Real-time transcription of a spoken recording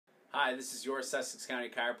Hi, this is your Sussex County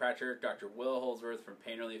chiropractor, Dr. Will Holdsworth from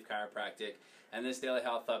Pain Relief Chiropractic, and this daily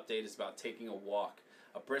health update is about taking a walk.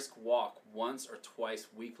 A brisk walk once or twice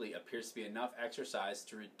weekly appears to be enough exercise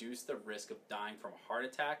to reduce the risk of dying from a heart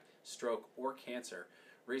attack, stroke, or cancer.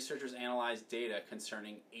 Researchers analyzed data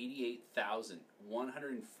concerning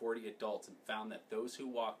 88,140 adults and found that those who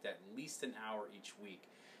walked at least an hour each week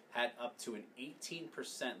had up to an 18%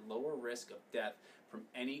 lower risk of death from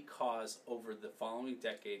any cause over the following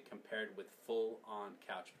decade compared with full-on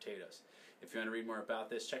couch potatoes. If you want to read more about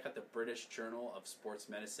this, check out the British Journal of Sports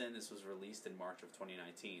Medicine. This was released in March of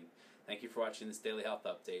 2019. Thank you for watching this daily health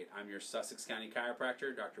update. I'm your Sussex County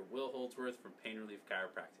chiropractor, Dr. Will Holdsworth from Pain Relief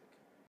Chiropractic.